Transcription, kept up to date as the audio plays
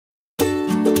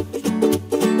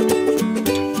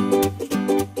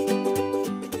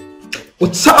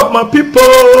What's up, my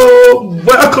people?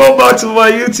 Welcome back to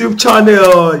my YouTube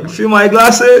channel. You feel my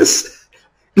glasses?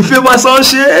 You feel my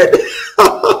sunshade?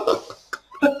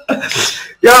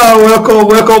 Yeah,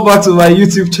 welcome back to my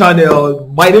YouTube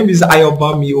channel. My name is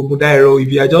Ayobami Obudairo.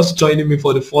 If you are just joining me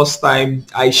for the first time,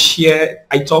 I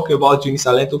talk about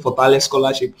Unisalento4Talents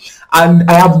Scholarship, and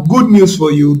I have good news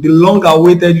for you. The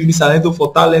long-awaited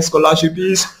Unisalento4Talents Scholarship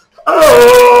is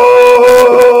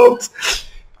out.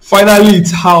 Finally,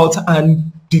 it's out,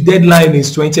 and the deadline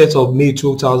is 20th of May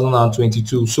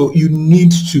 2022. So you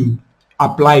need to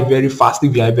apply very fast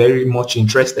if you are very much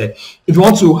interested. If you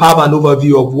want to have an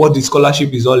overview of what the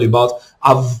scholarship is all about,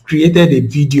 I've created a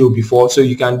video before, so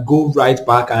you can go right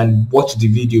back and watch the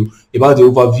video about the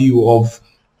overview of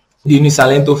the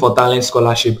Unisalento4Talents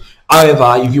Scholarship.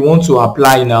 However, if you want to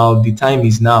apply now, the time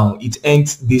is now. It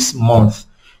ends this month.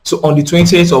 So on the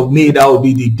 20th of May, that will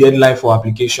be the deadline for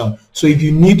application. So if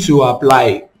you need to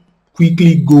apply,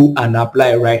 quickly go and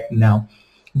apply right now.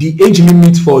 The age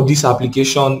limit for this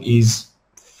application is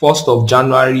 1st of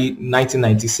January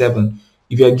 1997.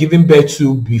 If you are giving birth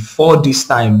to before this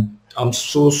time, I'm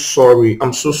so sorry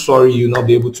you'll not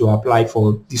be able to apply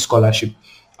for this scholarship.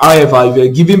 However, if you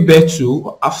are giving birth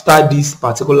to after this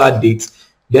particular date,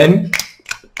 then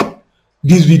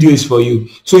this video is for you.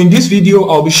 So in this video,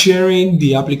 I'll be sharing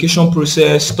the application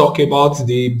process, talk about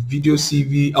the video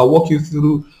CV. I'll walk you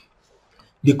through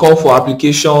the call for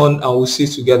application, and we'll see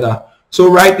together. So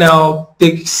right now,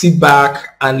 sit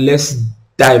back and let's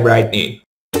dive right in.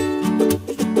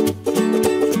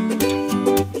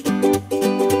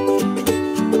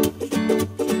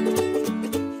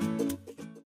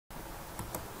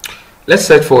 Let's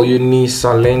search for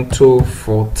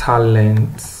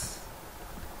Unisalento4Talents.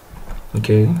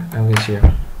 Okay, I was here.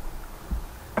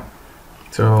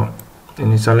 So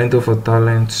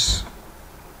Unisalento4Talents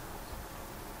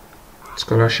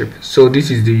Scholarship. So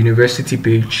this is the university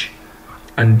page,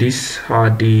 and these are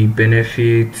the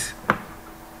benefits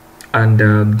and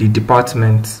the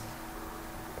departments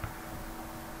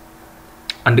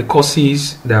and the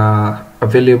courses that are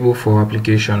available for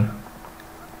application.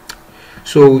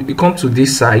 So you come to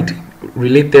this side,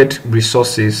 related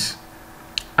resources,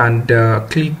 and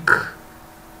click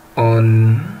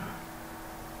on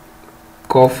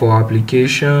call for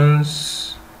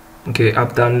applications. Okay,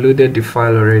 I've downloaded the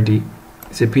file already.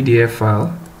 It's a PDF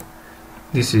file.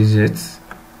 This is it.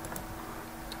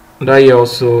 That here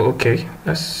also, okay,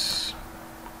 that's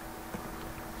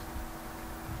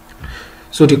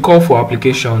so the call for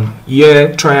application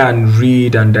here. Try and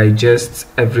read and digest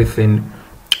everything.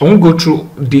 I won't go through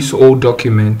this whole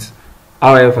document.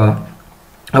 However,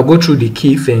 I'll go through the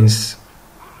key things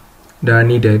that are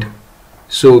needed.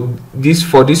 So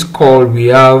for this call, we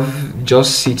have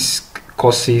just 6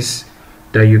 courses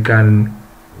that you can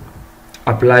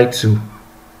apply to.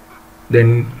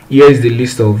 Then here is the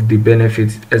list of the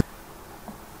benefits.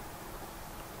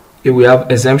 Here we have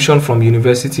exemption from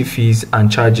university fees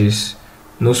and charges,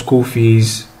 no school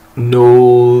fees,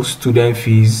 no student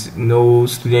fees, no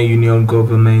student union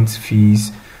government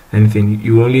fees, anything.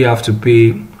 You only have to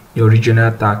pay your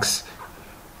regional tax.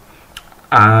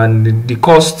 And the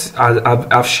cost,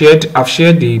 I've shared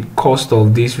the cost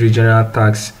of this regional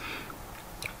tax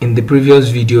in the previous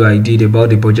video I did about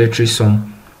the budgetary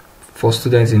sum for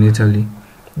students in Italy.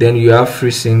 Then you have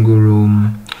free single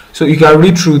room. So you can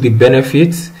read through the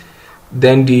benefits.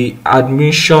 Then the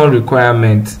admission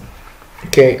requirement.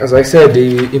 Okay, as I said,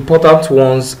 the important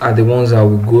ones are the ones I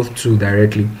will go through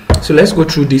directly. So let's go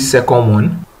through this second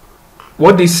one.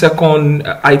 What this second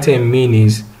item means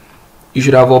is you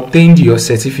should have obtained your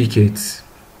certificate.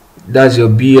 That's your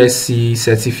BSc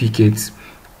certificate,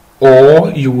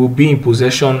 or you will be in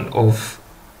possession of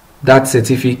that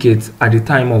certificate at the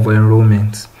time of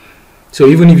enrollment. So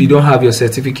even if you don't have your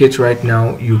certificate right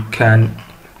now, you can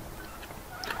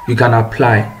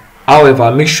apply.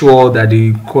 However, make sure that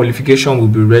the qualification will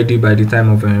be ready by the time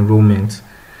of enrollment.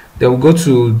 Then we'll go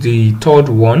to the third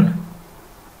one.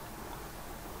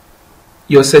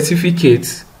 Your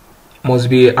certificate must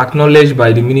be acknowledged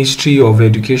by the Ministry of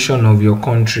Education of your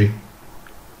country.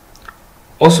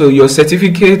 Also, your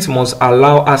certificate must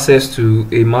allow access to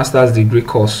a master's degree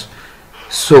course.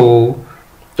 So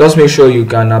just make sure you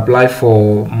can apply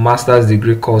for master's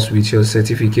degree course with your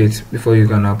certificate before you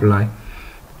can apply.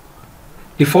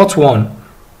 The fourth one,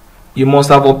 you must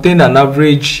have obtained an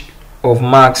average of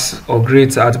marks or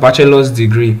grades at bachelor's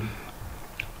degree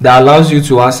that allows you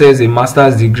to access a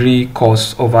master's degree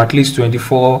course of at least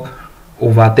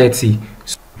 24/30.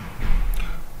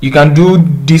 You can do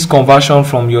this conversion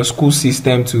from your school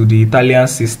system to the Italian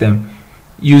system.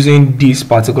 using this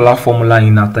particular formula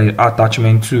in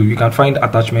attachment 2. You can find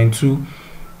attachment 2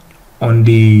 on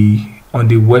the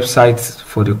website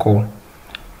for the call.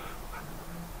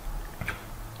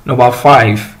 Number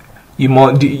 5, you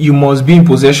must be in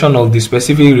possession of the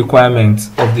specific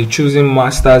requirements of the chosen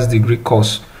master's degree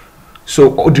course.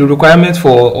 So the requirement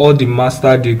for all the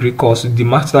master degree course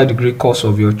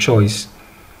of your choice,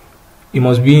 you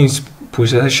must be in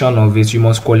possession of it. You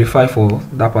must qualify for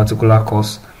that particular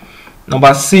course.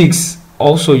 Number 6,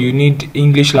 also you need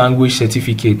English language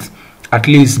certificate, at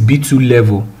least B2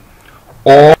 level,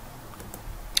 or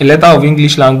a letter of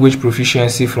English language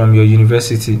proficiency from your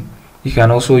university. You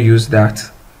can also use that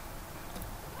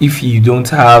if you don't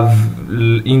have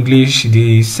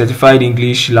the certified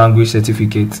English language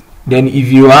certificate. Then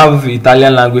if you have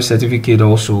Italian language certificate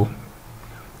also,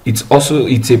 it's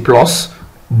a plus,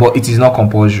 but it is not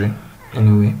compulsory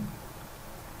anyway.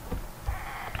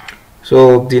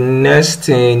 So the next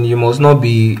thing, you must not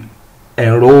be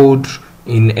enrolled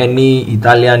in any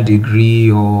Italian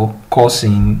degree or course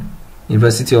in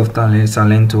University of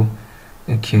Salento.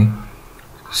 Okay.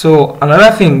 So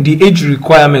another thing, the age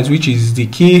requirement, which is the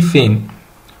key thing,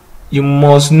 you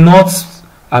must not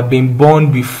have been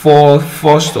born before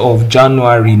 1st of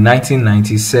January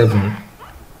 1997.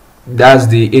 That's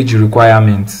the age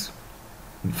requirement,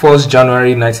 1st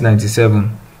January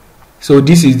 1997. So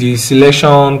this is the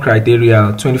selection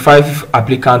criteria. 25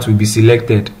 applicants will be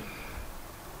selected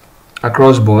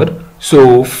across board,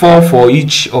 so 4 for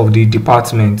each of the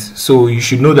departments. So you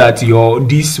should know that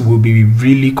this will be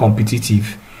really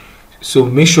competitive. So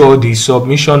make sure the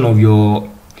submission of your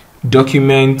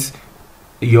document,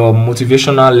 your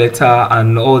motivational letter,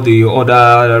 and all the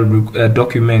other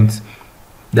documents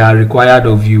that are required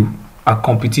of you are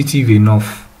competitive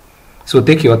enough. So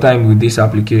take your time with this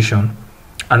application.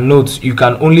 And note, you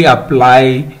can only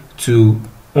apply to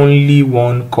only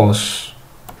one course.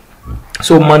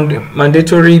 So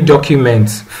mandatory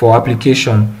documents for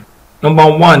application. Number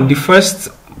 1, the first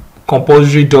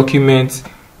compulsory document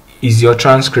is your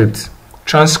transcript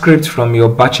from your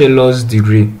bachelor's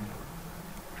degree.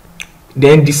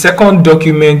 Then the second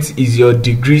document is your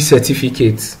degree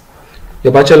certificate.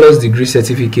 Your bachelor's degree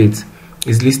certificate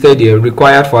is listed here,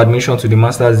 required for admission to the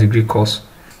master's degree course.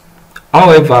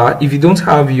 However, if you don't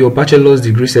have your bachelor's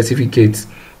degree certificate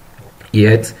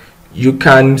yet, you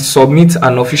can submit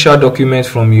an official document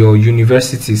from your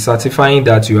university certifying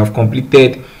that you have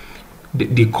completed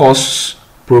the course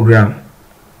program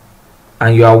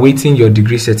and you are awaiting your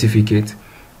degree certificate.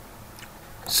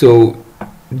 So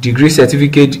degree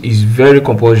certificate is very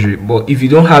compulsory, but if you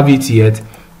don't have it yet,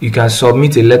 you can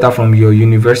submit a letter from your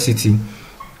university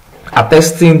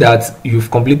attesting that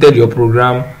you've completed your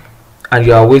program and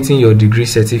you are awaiting your degree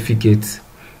certificate.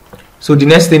 So the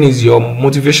next thing is your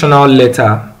motivational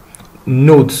letter.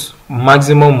 Note,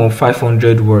 maximum of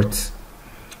 500 words.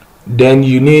 Then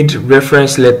you need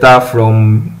reference letter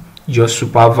from your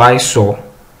supervisor.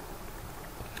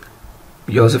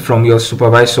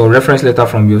 Reference letter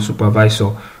from your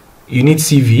supervisor. You need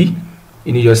CV.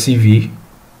 You need your CV.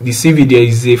 The CV, there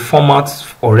is a format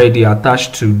already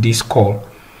attached to this call,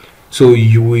 so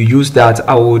you will use that.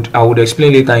 I would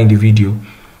explain later in the video.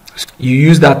 You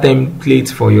use that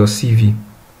template for your CV.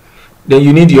 Then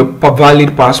you need your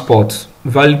valid passport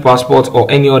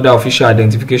or any other official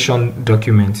identification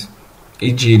document,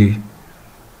 e.g.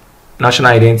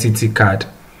 national identity card.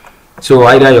 So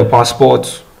either your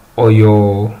passport or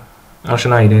your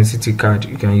national identity card,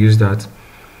 you can use that.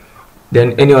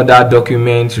 Then any other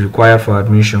document required for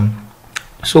admission.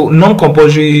 So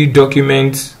non-compulsory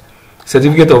documents,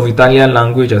 certificate of Italian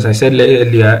language, as I said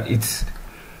earlier, it's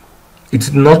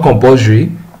not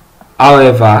compulsory.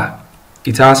 However,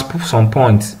 it has some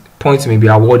points may be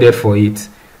awarded for it,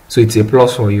 so it's a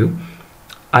plus for you.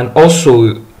 And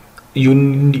also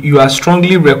you are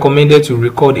strongly recommended to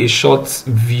record a short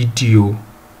CV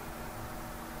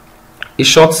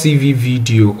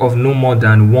video of no more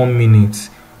than 1 minute.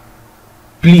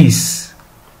 Please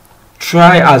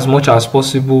try as much as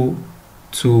possible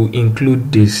to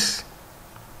include this.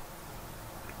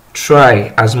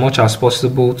 Try as much as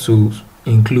possible to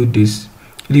include this.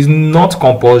 It is not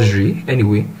compulsory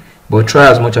anyway, but try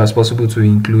as much as possible to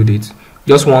include it.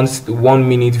 Just 1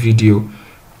 minute video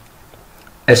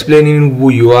explaining who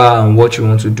you are and what you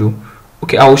want to do.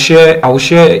 Okay, I will share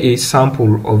a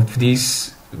sample of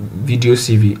this video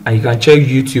CV, and you can check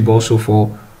YouTube also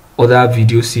for other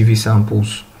video CV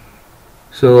samples.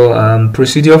 So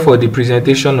procedure for the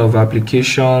presentation of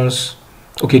applications.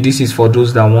 Okay, this is for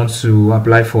those that want to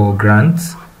apply for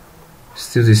grants.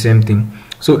 Still the same thing.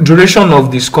 So duration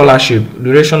of the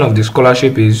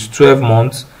scholarship is 12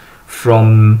 months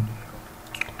from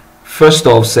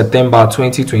 1st of September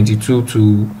 2022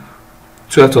 to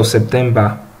 12th of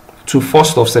September to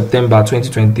 1st of September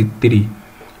 2023.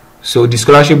 So the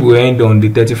scholarship will end on the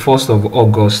 31st of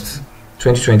August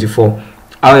 2024.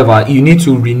 However, you need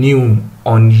to renew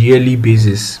on yearly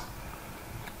basis.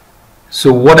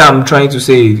 So what I'm trying to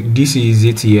say, this is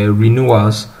it here,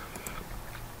 renewals.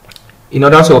 In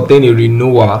order to obtain a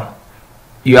renewal,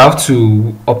 you have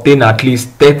to obtain at least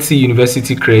 30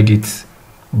 university credits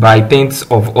by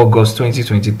 10th of August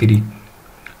 2023.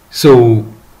 So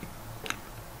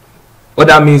what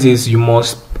that means is you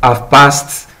must have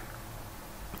passed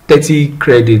 30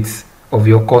 credits of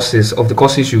your courses, of the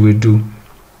courses you will do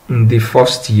in the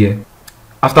first year.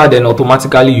 After then,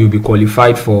 automatically you'll be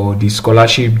qualified for the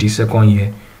scholarship the second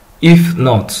year. If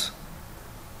not,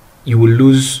 you will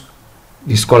lose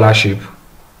the scholarship.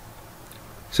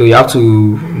 So you have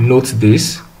to note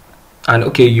this. And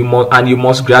okay, you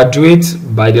must graduate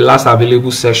by the last available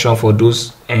session for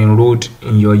those enrolled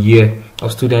in your year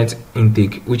of student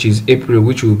intake, which is April,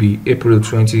 which will be April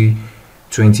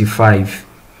 2025.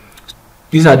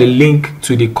 These are the link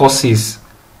to the courses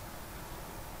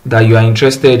that you are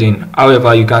interested in.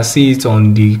 However, you can see it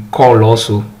on the call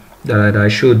also that I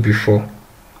showed before.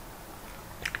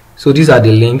 So these are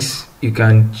the links. You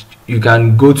can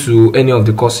go to any of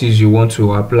the courses you want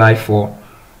to apply for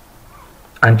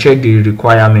and check the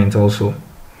requirement also.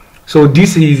 So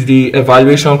this is the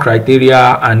evaluation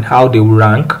criteria and how they will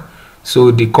rank. So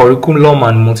the curriculum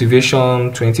and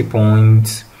motivation, 20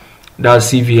 points. That's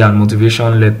CV and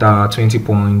motivation letter, 20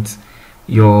 points.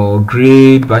 Your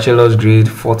grade, bachelor's grade,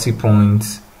 40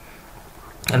 points,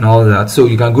 and all that. So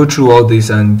you can go through all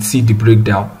this and see the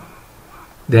breakdown.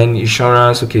 Then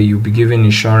insurance, okay, you'll be given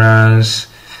insurance.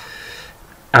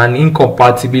 And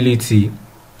incompatibility,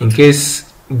 in case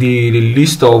the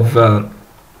list of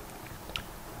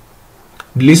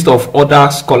other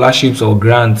scholarships or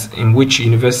grants in which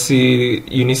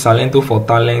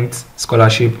Unisalento4Talents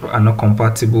scholarship are not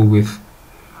compatible with.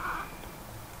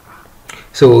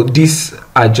 So these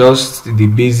are just the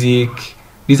basic,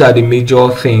 these are the major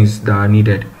things that are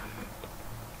needed.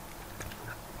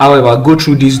 However, go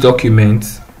through these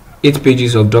documents, 8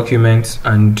 pages of documents,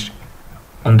 and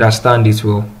understand it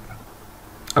well.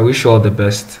 I wish you all the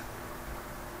best.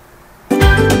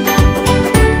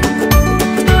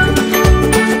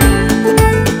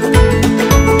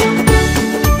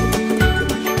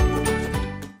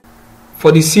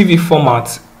 For the CV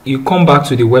format, you come back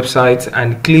to the website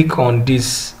and click on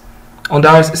this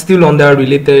under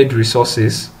related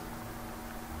resources.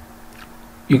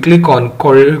 You click on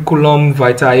curriculum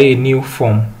vitae new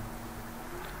form.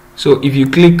 So if you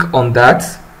click on that,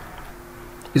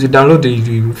 is to download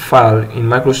the file in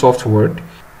Microsoft Word.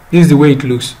 This is the way it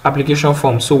looks, application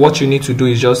form. So what you need to do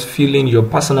is just fill in your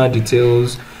personal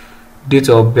details, date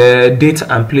of birth, date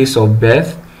and place of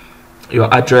birth,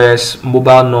 your address,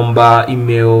 mobile number,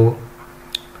 email.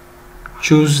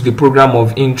 Choose the program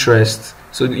of interest.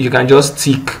 So you can just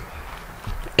tick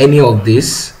any of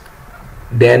this.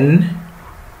 Then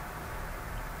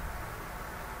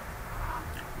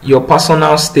your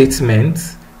personal statement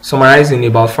summarized in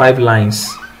about 5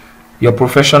 lines. Your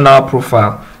professional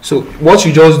profile. So what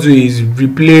you just do is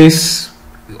replace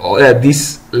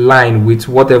this line with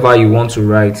whatever you want to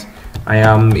write. I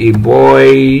am a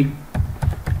boy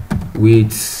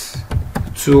with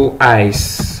 2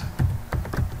 eyes.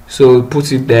 So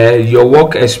put it there. Your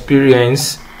work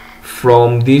experience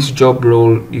from this job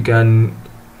role, you can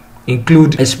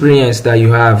include experience that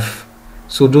you have.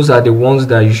 So those are the ones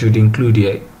that you should include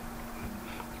here. If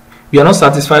you are not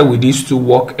satisfied with these 2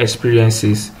 work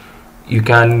experiences, you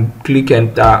can click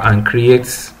enter and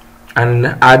create and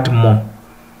add more.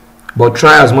 But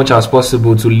try as much as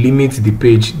possible to limit the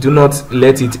page. Do not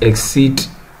let it exceed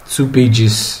 2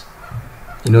 pages.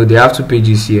 You know, they have 2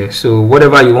 pages here. So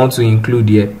whatever you want to include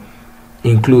here,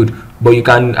 include. But you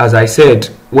can, as I said,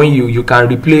 when you can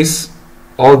replace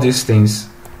all these things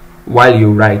while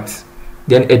you write.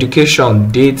 Then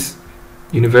education, date,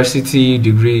 university,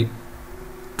 degree,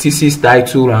 thesis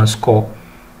title and score.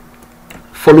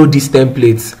 Follow these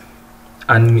templates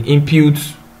and input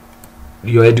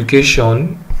your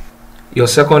education, your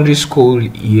secondary school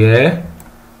year,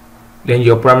 then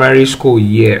your primary school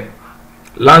year.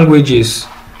 Languages,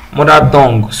 mother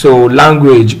tongue. So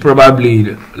language,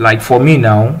 probably like for me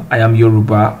now, I am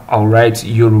Yoruba, I'll write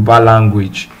Yoruba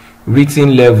language.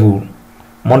 Written level,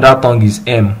 mother tongue is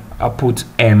M, I put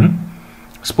M.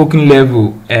 Spoken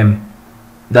level M,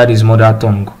 that is mother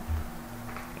tongue.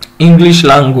 English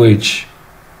language,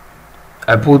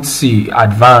 I put C.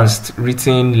 Advanced.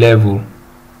 Written level,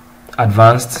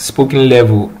 advanced. Spoken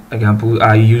level,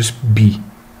 I use B.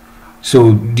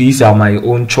 So these are my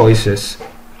own choices.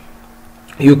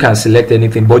 You can select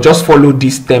anything, but just follow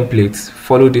this template.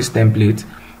 Follow this template.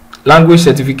 Language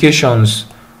certifications,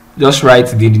 just write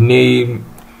the name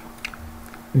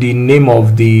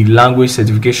of the language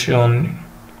certification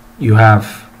you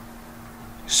have.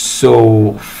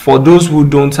 So for those who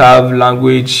don't have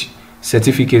language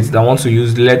certificates that want to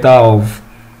use letter of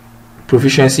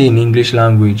proficiency in English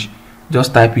language,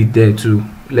 just type it there too.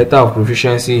 Letter of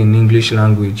proficiency in English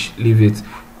language, leave it.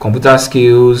 Computer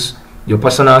skills, your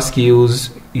personal skills,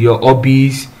 your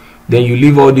hobbies, then you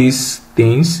leave all these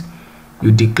things.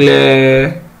 You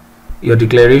declare your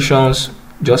declarations,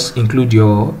 just include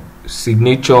your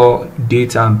signature,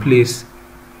 date and place.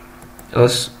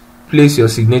 Just place your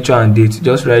signature and date.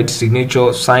 Just write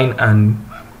signature, sign and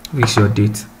fix your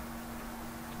date.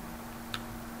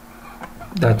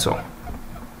 That's all.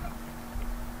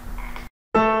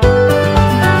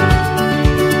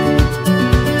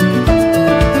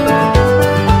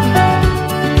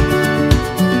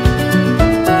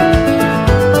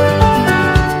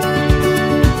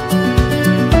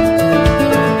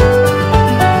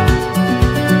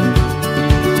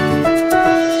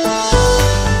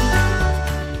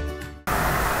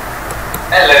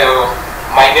 Hello,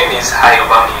 my name is I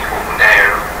am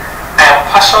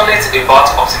passionate about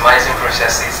optimizing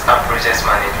processes and project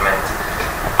management.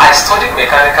 I studied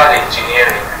mechanical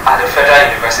engineering at the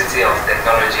Federal University of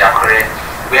Technology, Akure,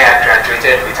 where I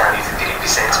graduated with an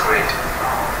 83% grade.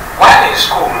 While in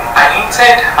school, I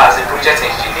interned as a project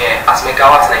engineer at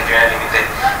Megawatt Nigeria Limited,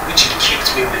 which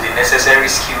equipped me with the necessary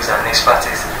skills and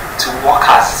expertise to work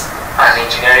as an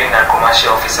engineering and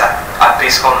commercial officer at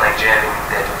Basecom Nigeria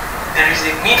Limited. There is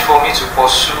a need for me to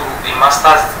pursue a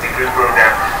master's degree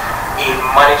program in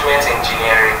management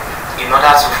engineering in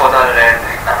order to further learn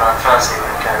and advance in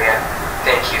my career.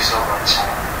 Thank you so much.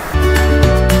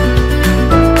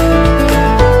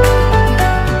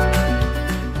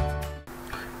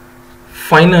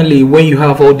 Finally, when you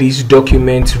have all these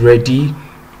documents ready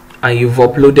and you've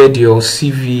uploaded your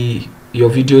CV, your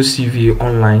video CV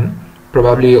online,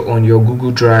 probably on your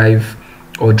Google Drive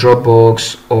or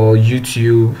Dropbox or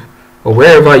YouTube or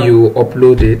wherever you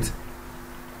upload it,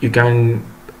 you can,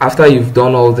 after you've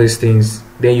done all these things,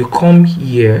 then you come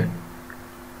here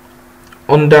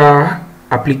under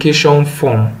application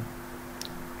form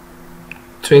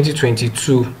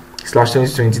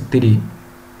 2022/2023.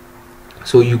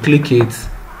 So you click it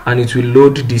and it will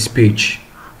load this page.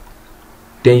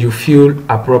 Then you fill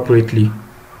appropriately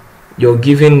your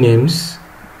given names.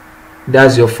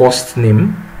 That's your first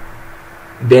name,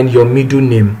 then your middle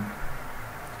name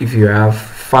if you have,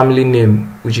 family name,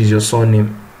 which is your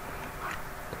surname.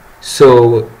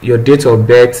 So your date of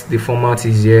birth, the format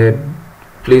is here,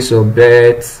 place of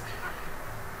birth,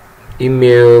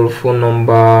 email, phone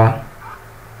number.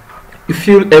 You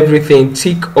fill everything,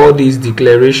 tick all these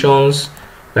declarations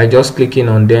by just clicking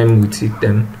on them. We tick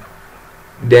them.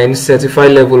 Then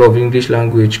certified level of English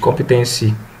language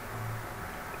competency,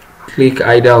 click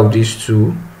either of these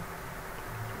two.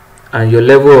 And your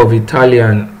level of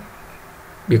Italian,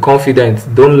 be confident,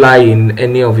 don't lie in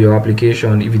any of your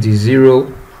application. If it is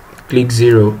 0, click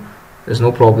 0. There's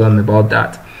no problem about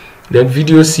that. Then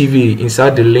video CV,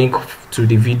 insert the link to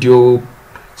the video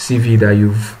CV that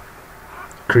you've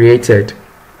created.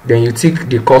 Then you tick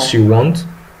the course you want.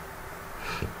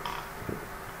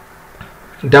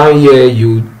 Down here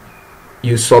you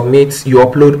submit, you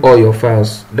upload all your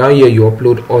files. Down here you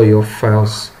upload all your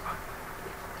files.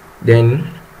 Then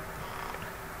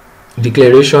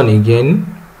declaration again.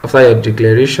 After your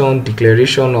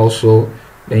declaration also,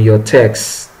 then your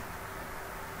text.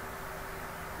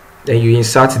 Then you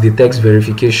insert the text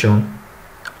verification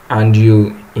and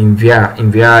you in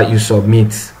VR you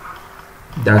submit.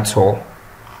 That's all.